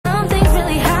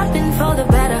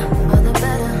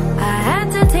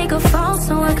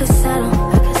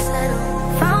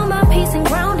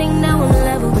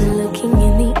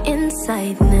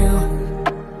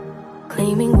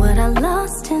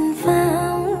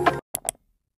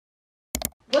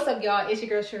up, y'all? It's your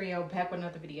girl Shareal back with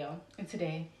another video. And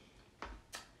today,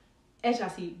 as y'all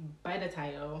see by the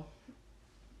title,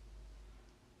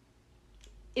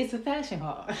 it's a fashion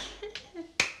haul.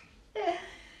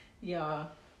 Y'all,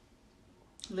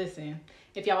 listen,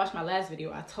 if y'all watched my last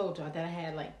video, I told y'all that I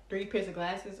had like 3 pairs of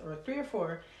glasses, or 3 or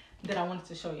 4, that I wanted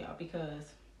to show y'all because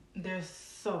they're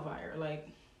so fire. Like,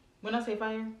 when I say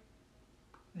fire,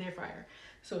 they're fire.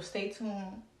 So stay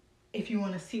tuned if you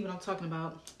want to see what I'm talking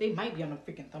about. They might be on the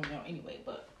freaking thumbnail anyway,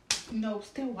 but you know,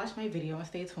 still watch my video and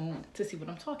stay tuned to see what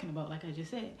I'm talking about, like I just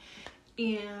said.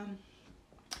 And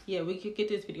yeah, we could get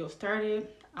this video started.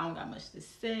 I don't got much to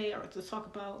say or to talk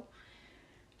about,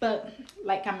 but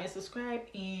like, comment, subscribe,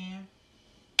 and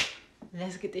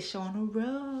let's get this show on the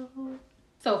road.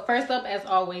 So first up, as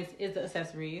always, is the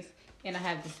accessories, and I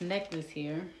have this necklace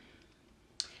here.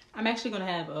 I'm actually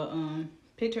gonna have a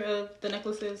picture of the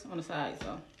necklaces on the side,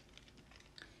 so.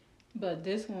 But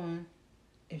this one,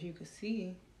 if you could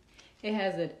see, it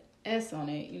has an S on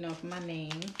it, you know, for my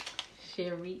name,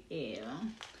 Shareal.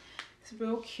 It's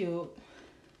real cute.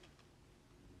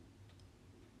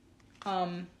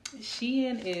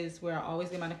 Shein is where I always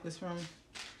get my necklace from,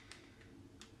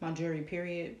 my jewelry,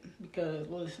 period, because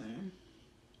listen,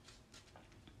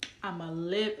 I'ma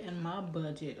live in my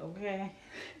budget, okay?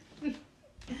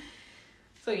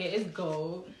 So yeah, it's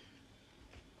gold.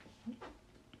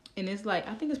 And it's like,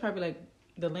 I think it's probably like,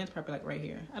 the length probably like right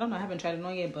here. I don't know, I haven't tried it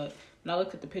on yet, but when I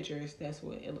looked at the pictures, that's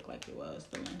what it looked like it was,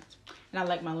 the length. And I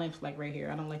like my length like right here.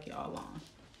 I don't like it all long.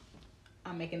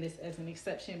 I'm making this as an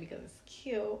exception because it's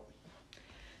cute.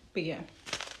 But yeah,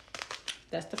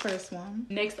 that's the first one.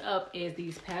 Next up is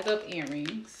these pack up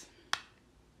earrings.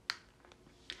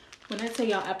 When I tell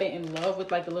y'all I've been in love with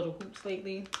like the little hoops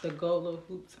lately, the gold little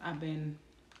hoops, I've been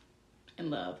in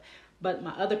love. But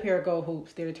my other pair of gold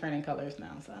hoops, they're turning colors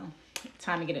now, so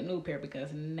time to get a new pair,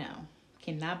 because no,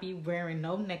 cannot be wearing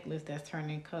no necklace that's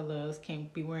turning colors,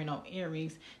 can't be wearing no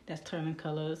earrings that's turning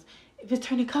colors. If it's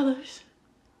turning colors,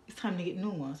 it's time to get new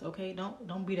ones, okay?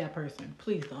 Don't be that person.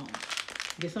 Please don't.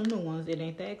 Get some new ones. It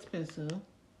ain't that expensive.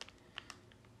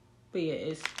 But yeah,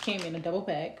 it came in a double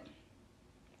pack.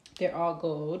 They're all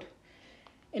gold.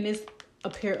 And it's a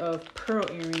pair of pearl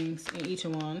earrings in each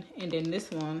one. And then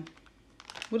this one,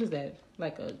 what is that?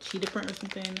 Like a cheetah print or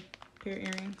something? Pair of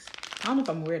earrings. I don't know if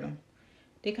I'm wearing them.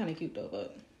 They kind of cute though,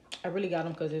 but I really got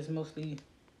them because it's mostly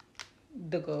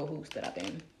the gold hoops that I've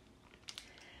been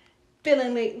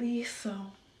feeling lately. So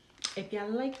if y'all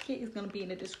like it, it's gonna be in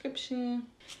the description.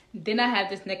 Then I have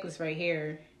this necklace right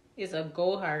here. It's a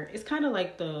gold heart. It's kind of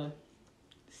like the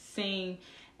same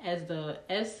as the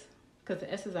S, because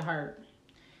the S is a heart,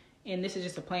 and this is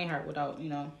just a plain heart without, you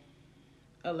know,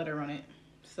 a letter on it.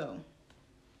 So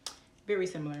very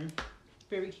similar,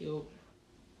 very cute.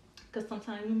 Because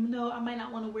sometimes, you know, I might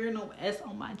not want to wear no S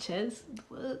on my chest.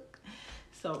 Look.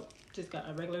 So just got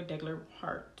a regular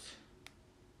heart.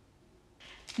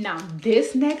 Now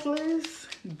this necklace,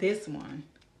 this one,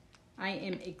 I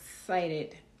am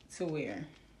excited to wear.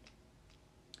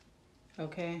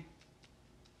 Okay.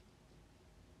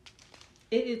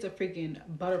 It is a freaking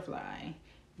butterfly,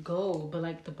 gold, but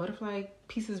like the butterfly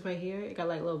pieces right here, it got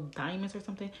like little diamonds or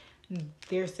something.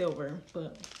 They're silver,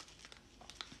 but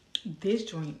this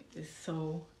joint is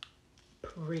so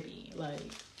pretty.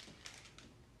 Like,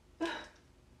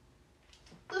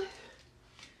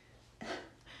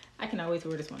 I cannot wait to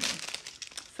wear this one though.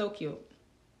 So cute.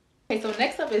 Okay, so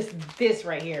next up is this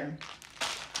right here.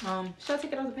 Should I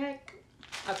take it out of the pack?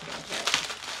 I'll take it out of the pack.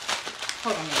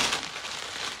 Hold on, y'all.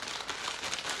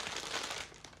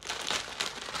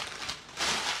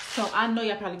 So I know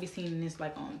y'all probably be seeing this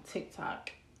like on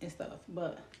TikTok and stuff,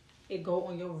 but it go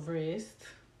on your wrist.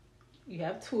 You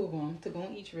have 2 of them to go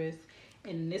on each wrist,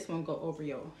 and this one go over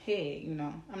your head. You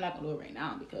know, I'm not gonna do it right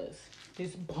now because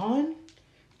this bun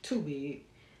too big,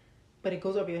 but it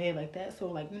goes over your head like that. So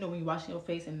like, you know, when you washing your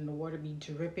face and the water be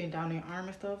dripping down your arm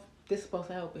and stuff, this is supposed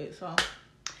to help it. So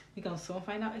we gonna soon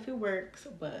find out if it works.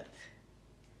 But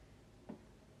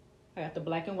I got the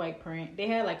black and white print. They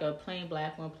had like a plain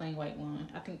black one, plain white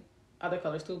one. I think other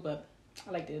colors too, but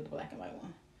I like the black and white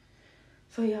one.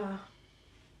 So yeah,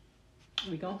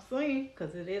 we gonna see,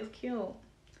 because it is cute.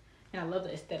 And I love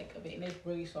the aesthetic of it, and it's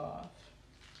really soft.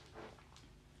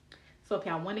 So if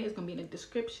y'all want it, it's gonna be in the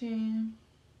description.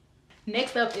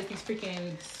 Next up is these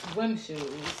freaking swim shoes.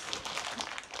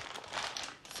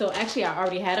 So actually I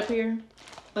already had a pair,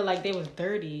 but like they was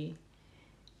dirty,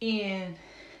 and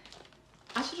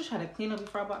I should have tried to clean them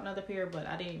before I bought another pair, but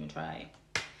I didn't even try.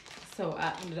 So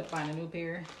I ended up buying a new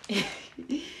pair.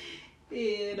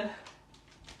 And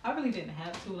I really didn't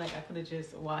have to. Like, I could have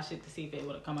just washed it to see if it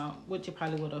would have come out, which it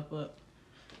probably would have, but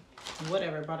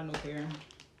whatever, bought a new pair.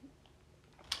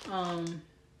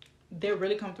 They're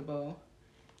really comfortable.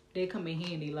 They come in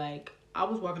handy. Like, I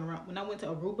was walking around when I went to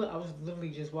Aruba. I was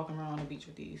literally just walking around on the beach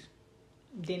with these.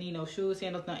 Didn't need no shoes,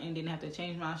 sandals, nothing. Didn't have to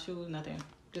change my shoes, nothing.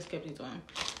 Just kept these on.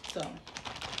 So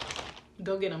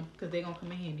go get them, because they're gonna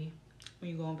come in handy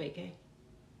when you go on vacay.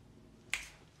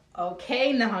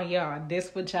 Okay, now y'all,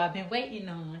 this what y'all been waiting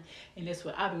on, and this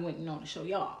what I've been waiting on to show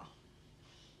y'all.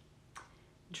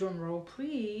 Drum roll,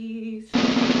 please.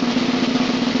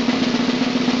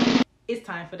 It's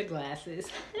time for the glasses.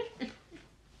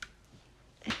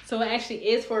 So it actually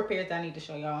is 4 pairs that I need to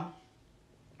show y'all.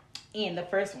 And the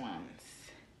first ones,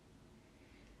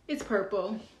 it's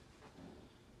purple.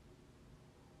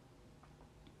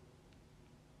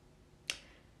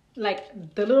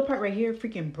 Like, the little part right here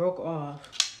freaking broke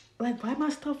off. Like, why my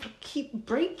stuff keep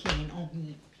breaking on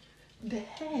me? The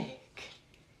heck?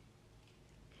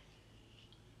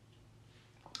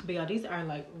 But y'all, these are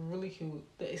like really cute.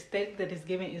 The aesthetic that it's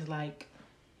given is like,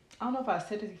 I don't know if I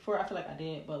said this before. I feel like I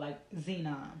did, but like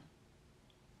Xenon.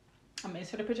 I'm gonna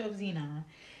insert a picture of Xenon,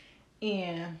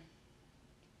 and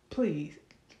please,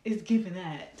 it's giving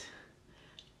that.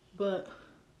 But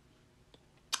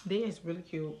they is really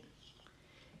cute,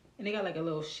 and they got like a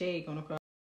little shade on across.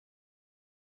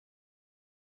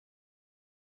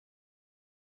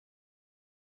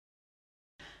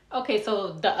 Okay,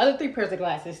 so the other 3 pairs of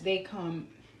glasses, they come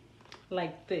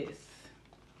like this.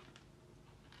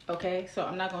 Okay, so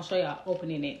I'm not gonna show y'all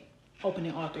opening all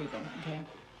 3 of them. Okay,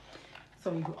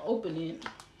 so when you open it,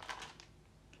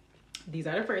 these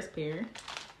are the first pair.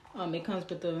 It comes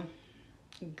with the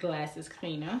glasses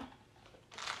cleaner.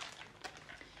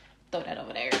 Throw that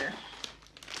over there.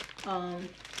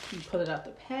 You pull it out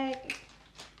the pack.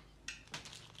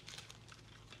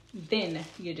 Then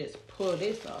you just pull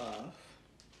this off.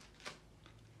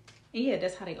 And yeah,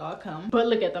 that's how they all come. But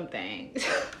look at them things.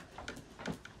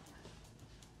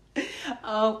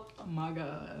 Oh my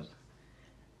god.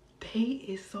 They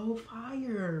is so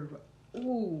fire.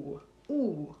 Ooh.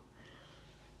 Ooh.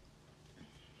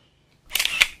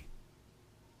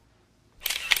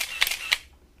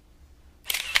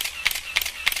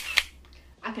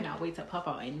 I cannot wait to puff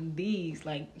out in these.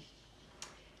 Like,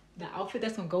 the outfit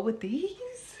that's gonna go with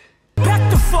these.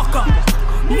 Back the fuck up.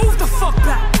 Move the fuck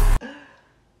back.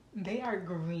 They are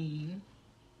green,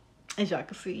 as y'all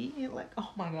can see. And like,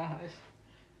 oh my gosh,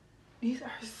 these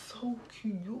are so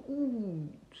cute.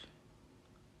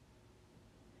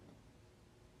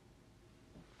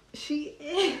 She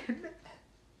in.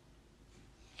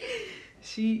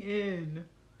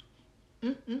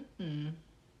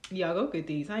 Y'all go get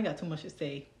these. I ain't got too much to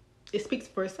say. It speaks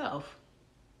for itself.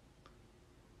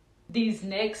 These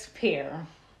next pair,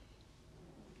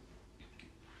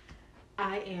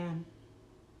 I am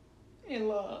in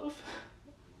love.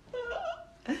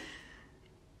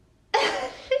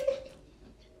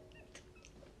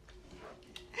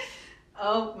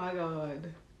 Oh my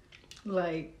god.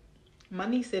 Like, my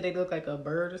niece said they look like a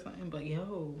bird or something, but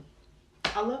yo,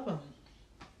 I love them.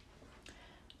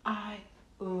 I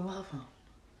love them.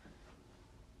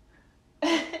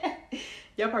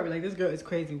 Y'all probably like, this girl is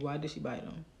crazy. Why did she buy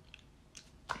them?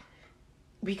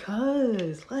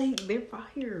 Because, like, they're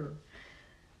fire.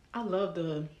 I love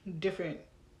the different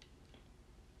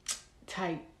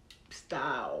type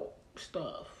style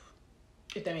stuff,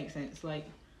 if that makes sense. Like,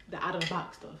 the out of the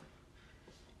box stuff.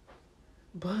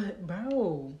 But,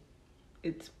 bro,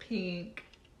 it's pink.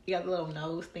 You got the little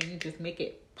nose thing. Just make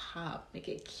it pop. Make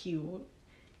it cute.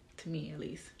 To me, at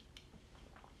least.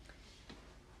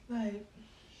 Like,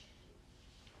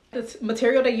 the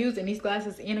material they use in these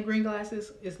glasses and the green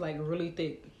glasses is like really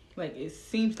thick. Like, it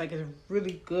seems like it's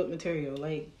really good material.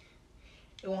 Like,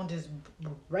 it won't just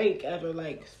break after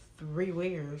like 3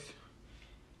 wears.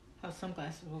 How some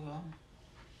glasses will go.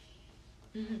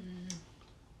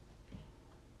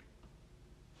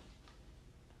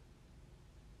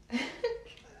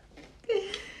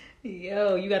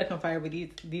 Yo, you gotta come fire with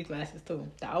these glasses too.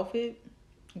 The outfit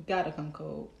gotta come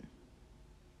cold.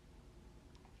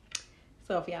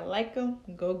 So if y'all like them,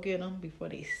 go get them before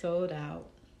they sold out.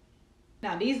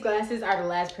 Now, these glasses are the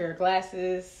last pair of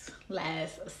glasses,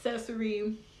 last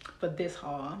accessory for this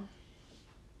haul.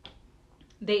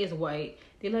 They is white.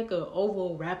 They like a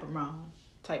oval wraparound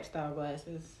type style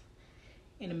glasses.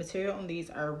 And the material on these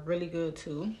are really good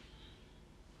too.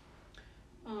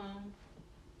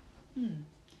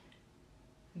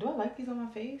 Do I like these on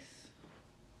my face?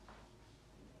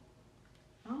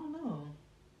 I don't know.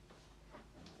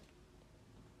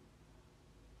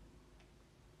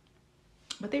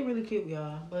 But they really cute,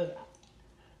 y'all. But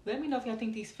let me know if y'all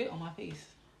think these fit on my face.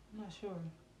 I'm not sure.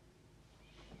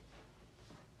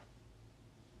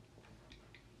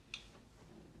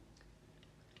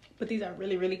 But these are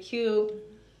really, really cute.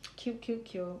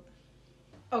 Cute.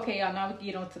 Okay, y'all, now we can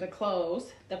get on to the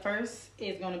clothes. The first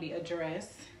is going to be a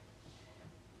dress,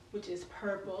 which is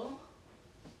purple.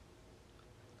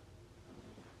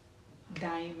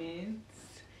 Diamonds.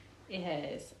 It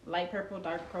has light purple,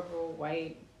 dark purple,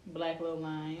 white, black little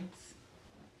lines.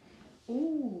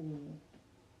 Ooh.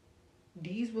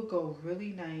 These would go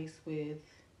really nice with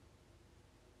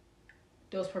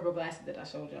those purple glasses that I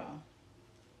showed y'all.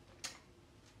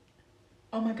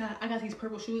 Oh my god, I got these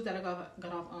purple shoes that I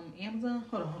got off Amazon.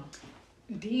 Hold on.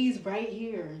 These right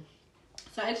here.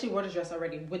 So I actually wore the dress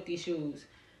already with these shoes.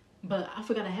 But I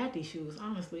forgot I had these shoes,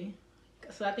 honestly.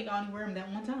 So I think I only wear them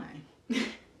that one time.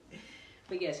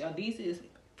 But yes, y'all, these is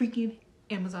freaking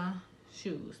Amazon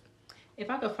shoes. If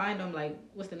I could find them, like,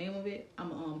 what's the name of it? I'm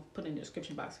gonna put in the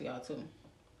description box for y'all too.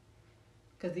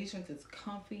 Because these shirts is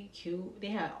comfy, cute. They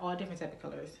have all different type of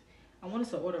colors. I wanted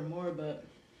to order more, but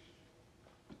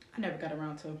I never got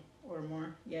around to order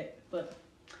more yet. But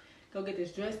go get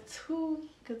this dress too,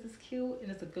 because it's cute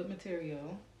and it's a good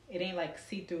material. It ain't like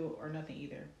see-through or nothing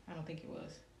either. I don't think it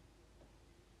was.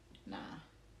 Nah.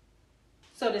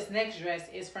 So this next dress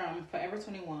is from Forever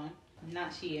 21,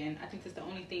 not Shein. I think that's the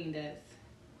only thing that's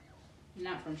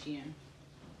not from Shein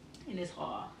in this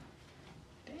haul.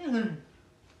 Damn.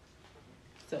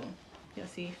 So y'all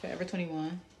see Forever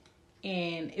 21,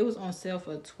 and it was on sale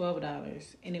for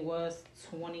 $12, and it was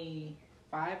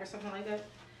 25 or something like that.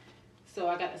 So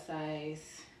I got a size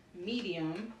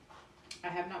medium. I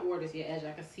have not worn this yet, as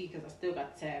y'all can see, because I still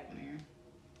got the tab on here.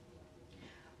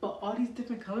 But all these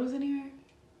different colors in here,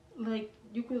 like,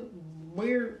 you could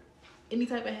wear any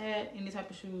type of hat, any type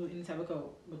of shoe, any type of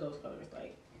coat with those colors.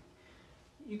 Like,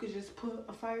 you could just put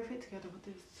a fire fit together with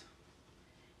this.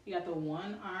 You got the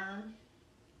one arm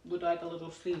with like a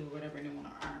little sleeve or whatever, and then one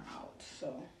arm out.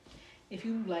 So if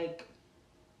you like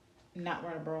not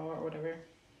wearing a bra or whatever,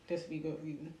 this would be good for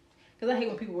you. Because I hate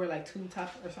when people wear like two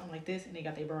tops or something like this and they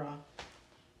got their bra.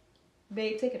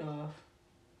 Babe, take it off.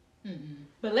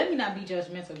 But let me not be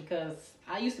judgmental, because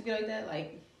I used to be like that.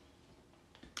 Like,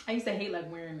 I used to hate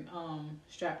like wearing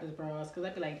strapless bras, because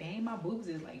I'd be like, dang, my boobs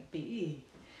is like big.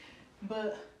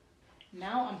 But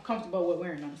now I'm comfortable with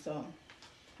wearing them. So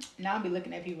now I'll be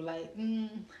looking at people like,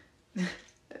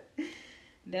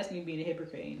 that's me being a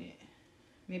hypocrite, ain't it?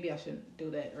 Maybe I shouldn't do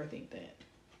that or think that.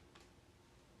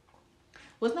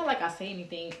 Well, it's not like I say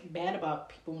anything bad about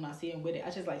people when I see them with it. I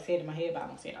just like say it in my head, but I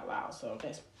don't say it out loud. So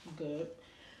that's good.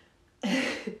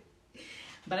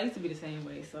 But I used to be the same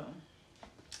way. So,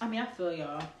 I mean, I feel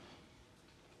y'all.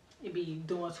 It be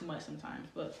doing too much sometimes.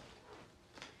 But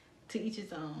to each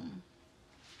his own.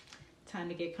 Time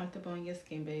to get comfortable in your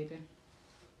skin, baby.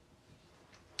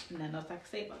 Nothing else I can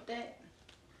say about that.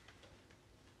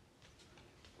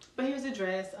 But here's the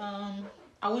dress.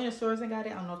 I went to stores and got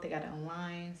it. I don't know if they got it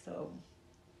online, so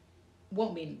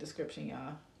won't be in the description,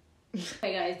 y'all.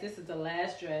 Hey guys, this is the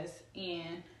last dress,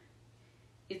 and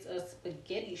it's a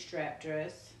spaghetti strap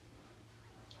dress,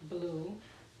 blue.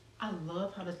 I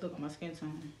love how this look on my skin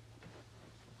tone.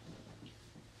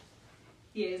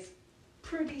 Yeah, it's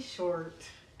pretty short,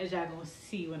 as y'all gonna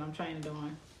see when I'm trying it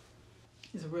on.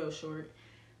 It's real short.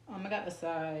 I got the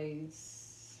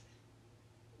size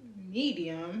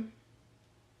medium,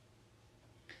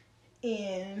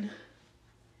 and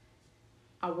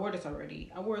I wore this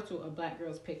already. I wore it to a black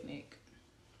girl's picnic.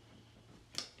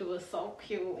 It was so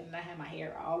cute, and I had my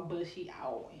hair all bushy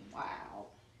out, and wow.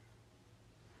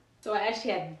 So I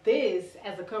actually had this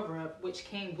as a cover up, which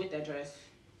came with that dress.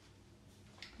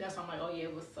 That's why I'm like, oh yeah,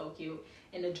 it was so cute.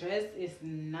 And the dress is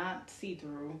not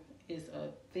see-through. It's a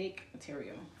thick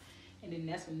material. And then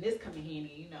that's when this come in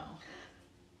handy, you know.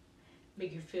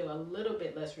 Make you feel a little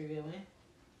bit less revealing.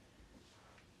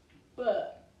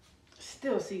 But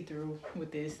still see-through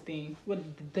with this thing. Well,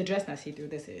 the dress not see-through,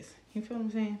 this is. You feel what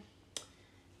I'm saying?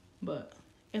 But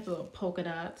it's a little polka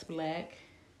dots, black.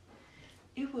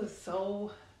 It was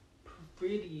so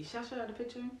pretty. Should I show you the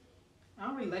picture? I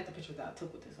don't really like the picture that I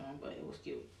took with this on, but it was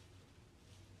cute.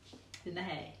 Then I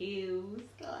had heels.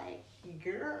 Like,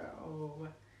 girl.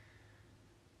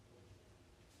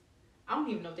 I don't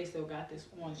even know if they still got this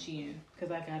on Shein,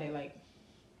 because I got it like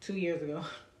 2 years ago.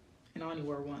 And I only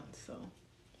wore once, so.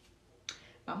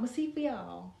 But I'm going to see for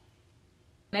y'all.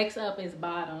 Next up is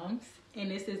bottoms.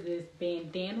 And this is this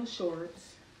bandana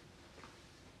shorts.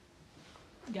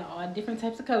 Got all different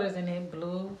types of colors in it.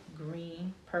 Blue,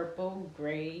 green, purple,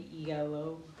 gray,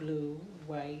 yellow, blue,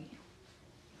 white,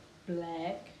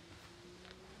 black.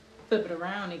 Flip it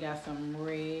around, it got some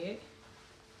red,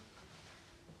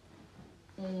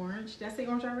 orange. Did I say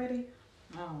orange already?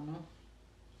 I don't know.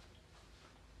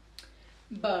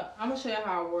 But I'm gonna show you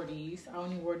how I wore these. I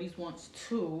only wore these once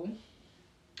too.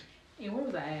 And where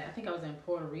was I at? I think I was in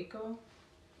Puerto Rico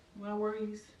when I wore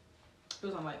these. It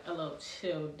was on like a little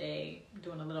chill day,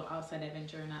 doing a little outside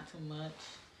adventure, not too much.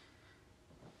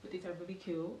 But these are really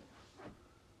cute.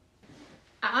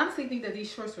 I honestly think that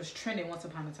these shorts was trending once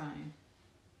upon a time.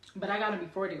 But I got them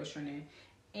before they was trending.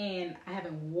 And I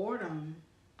haven't wore them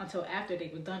until after they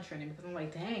were done trending. Because I'm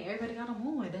like, dang, everybody got them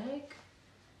on, dang.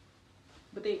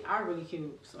 But they are really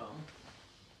cute, so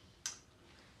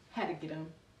had to get them.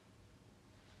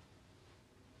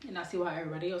 And I see why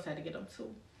everybody else had to get them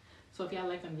too. So if y'all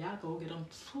like them, y'all go get them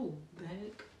too,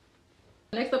 dang.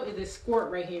 Next up is this skirt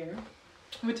right here,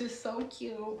 which is so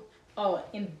cute. Oh,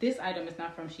 and this item is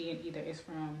not from Shein either. It's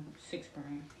from Six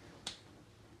Brand.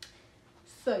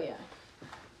 So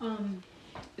yeah,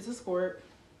 it's a skirt.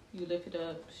 You lift it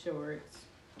up, shorts,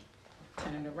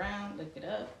 turn it around, lift it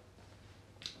up,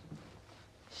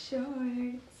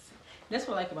 shorts. That's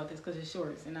what I like about this, because it's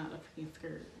shorts and not a freaking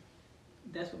skirt.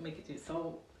 That's what makes it just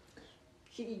so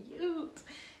cute.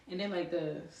 And then like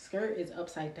the skirt is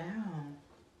upside down.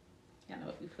 Y'all know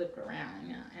if you flip it around,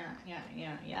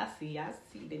 y'all see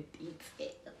the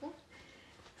detail.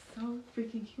 So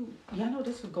freaking cute. Y'all know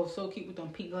this would go so cute with them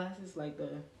pink glasses, like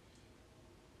the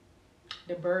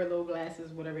bird little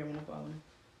glasses, whatever you want to call them.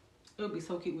 It would be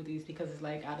so cute with these because it's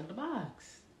like out of the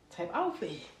box type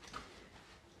outfit.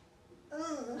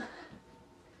 Ugh.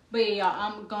 But yeah, y'all,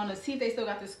 I'm gonna see if they still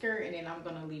got the skirt, and then I'm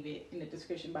gonna leave it in the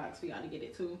description box for y'all to get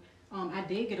it too. I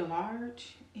did get a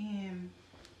large, and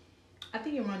I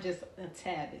think it runs just a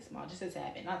tad bit small, just a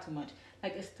tad bit, not too much.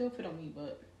 Like it still fit on me,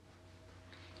 but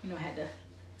you know, I had to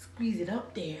squeeze it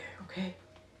up there, okay?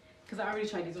 Because I already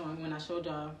tried these on when I showed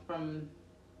y'all from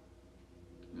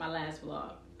my last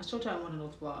vlog. I showed y'all one of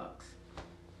those vlogs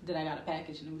that I got a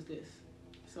package and it was this.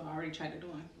 So I already tried it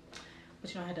on.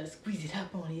 But you know, I had to squeeze it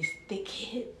up on these thick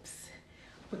hips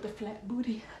with the flat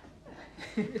booty.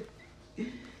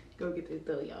 Go get this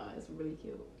though, y'all. It's really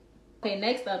cute. Okay,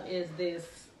 next up is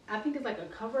this. I think it's like a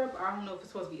cover up. I don't know if it's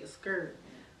supposed to be a skirt.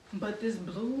 But this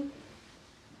blue,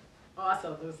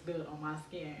 also looks good on my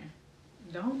skin.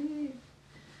 Don't it?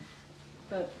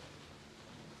 But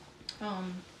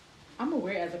I'm gonna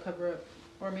wear it as a cover up.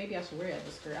 Or maybe I should wear it as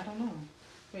a skirt. I don't know.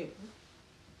 Wait.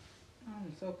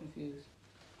 I'm so confused.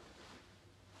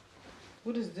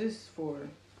 What is this for?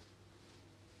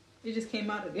 It just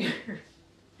came out of there.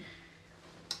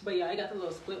 But yeah, I got the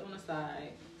little split on the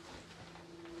side.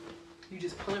 You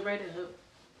just pull it right up.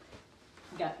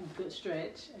 Got good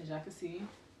stretch, as y'all can see.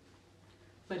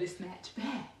 But it's snatched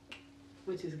back,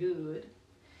 which is good.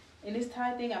 And this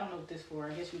tie thing, I don't know what this for.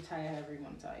 I guess you tie it however you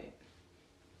want to tie it.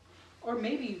 Or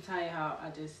maybe you tie it how I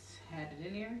just had it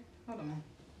in there. Hold on.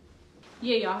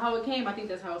 Yeah, y'all, how it came, I think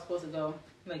that's how it's supposed to go.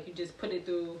 Like, you just put it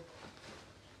through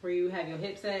where you have your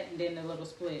hips at, and then the little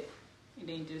split. And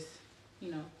then just,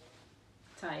 you know,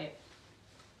 tie it.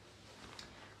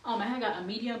 I had got a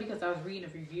medium because I was reading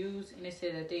the reviews, and it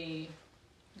said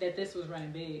that this was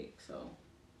running big. So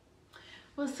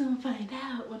we'll soon find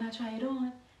out when I try it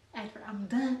on after I'm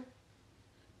done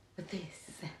with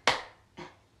this.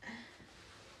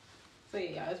 So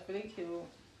yeah, y'all, it's really cute.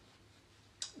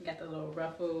 Got the little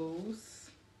ruffles.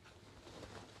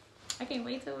 I can't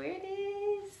wait to wear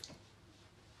this.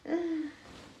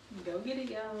 Go get it,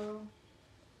 y'all.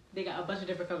 They got a bunch of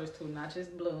different colors too, not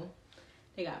just blue.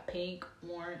 They got pink,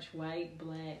 orange, white,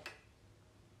 black.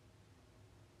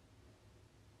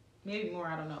 Maybe more,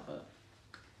 I don't know, but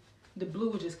the blue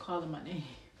was just calling my name.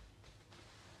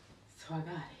 So I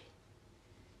got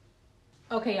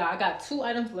it. Okay, y'all, I got 2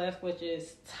 items left, which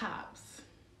is tops.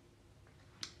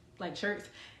 Like shirts.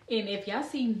 And if y'all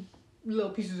see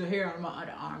little pieces of hair on my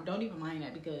other arm, don't even mind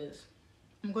that because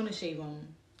I'm going to shave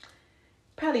them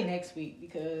probably next week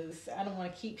because I don't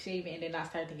want to keep shaving and then I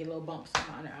start to get little bumps on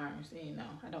my underarms. And you know,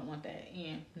 I don't want that.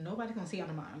 And nobody's going to see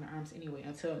under my underarms anyway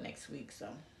until next week. So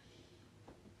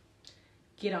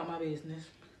get out my business.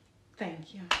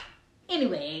 Thank you.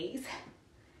 Anyways,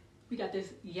 we got this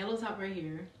yellow top right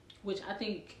here, which I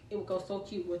think it would go so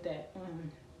cute with that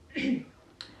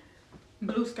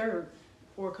blue skirt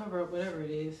or cover up, whatever it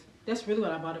is. That's really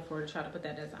what I bought it for, to try to put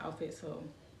that as an outfit. So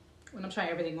when I'm trying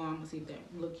everything on, I'm gonna see if that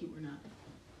look cute or not.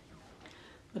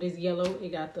 But it's yellow. It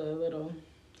got the little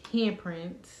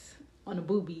handprints on the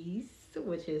boobies,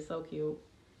 which is so cute.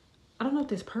 I don't know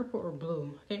if it's purple or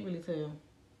blue. I can't really tell.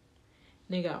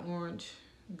 They got orange,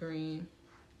 green.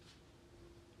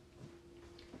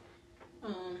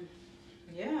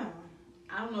 Yeah.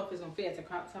 I don't know if it's gonna fit as a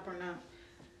crop top or not.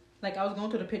 Like, I was going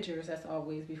through the pictures, as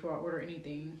always, before I order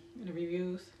anything in the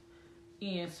reviews.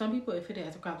 And some people, it fitted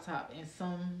as a crop top. And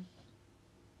some,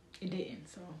 it didn't.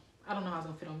 So I don't know how it's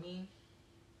gonna fit on me.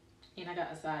 And I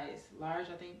got a size large,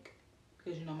 I think,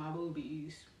 because you know my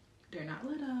boobies, they're not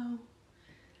little.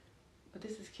 But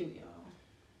this is cute, y'all.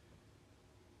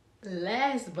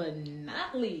 Last but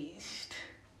not least,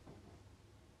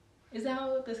 is that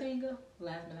how the saying go?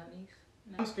 Last but not least.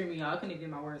 No. I'm screaming, y'all. I couldn't even get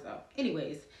my words out.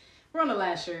 Anyways, we're on the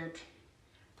last shirt,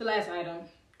 the last item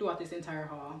throughout this entire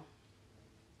haul.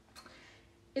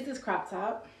 It's this crop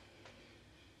top,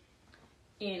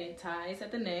 and it ties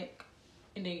at the neck,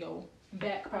 and then your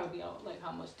back probably out like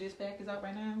how much this back is out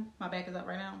right now. My back is out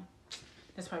right now.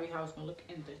 That's probably how it's gonna look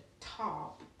in the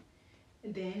top.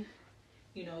 And then,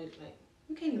 you know, it's like,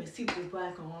 you can't even see what this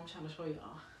black on. I'm trying to show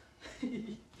y'all.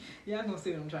 Y'all gonna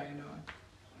see what I'm trying to do.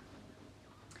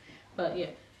 But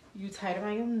yeah, you tie it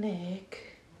around your neck.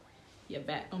 Your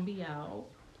back gonna be out.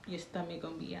 Your stomach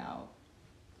gonna be out.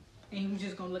 And you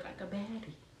just gonna look like a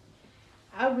baddie.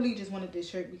 I really just wanted this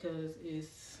shirt because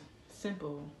it's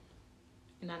simple.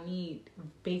 And I need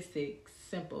basic,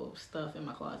 simple stuff in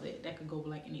my closet that could go with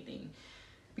like anything.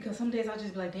 Because some days I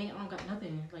just be like, dang, I don't got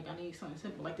nothing. Like, I need something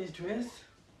simple. Like this dress,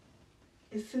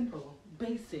 it's simple,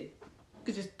 basic. You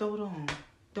could just throw it on.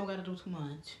 Don't gotta do too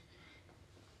much.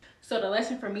 So the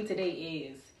lesson for me today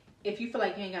is, if you feel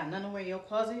like you ain't got nothing to wear in your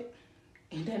closet,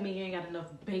 and that means you ain't got enough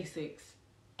basics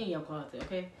in your closet,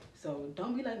 okay? So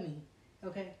don't be like me,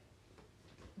 okay?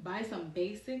 Buy some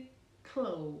basic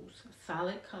clothes,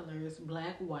 solid colors,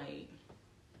 black, white,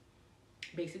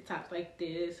 basic tops like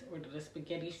this, or the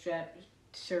spaghetti strap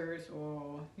shirts,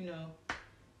 or, you know,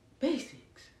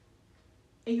 basics.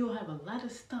 And you'll have a lot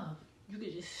of stuff you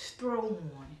could just throw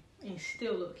on and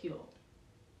still look cute.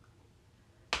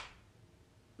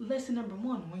 Lesson number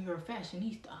 1, when you're a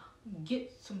fashionista,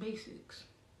 get some basics.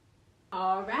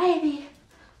 Alrighty.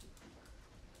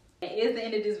 That is the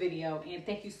end of this video, and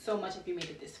thank you so much if you made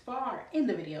it this far in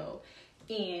the video.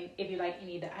 And if you like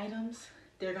any of the items,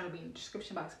 they're gonna be in the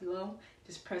description box below.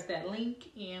 Just press that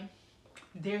link and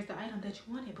there's the item that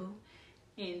you wanted, boo.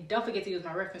 And don't forget to use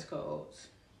my reference codes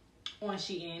on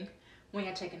Shein when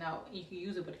you're checking out. You can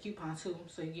use it with a coupon too,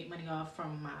 so you get money off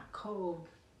from my code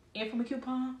and from a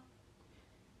coupon.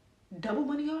 Double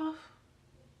money off?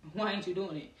 Why ain't you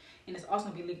doing it? And it's also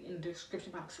gonna be linked in the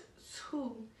description box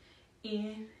too.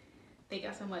 And thank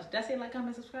y'all so much. Did I say like,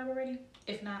 comment, subscribe already?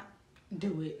 If not,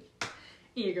 do it.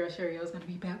 And your girl Shareal is gonna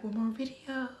be back with more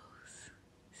videos.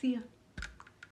 See ya.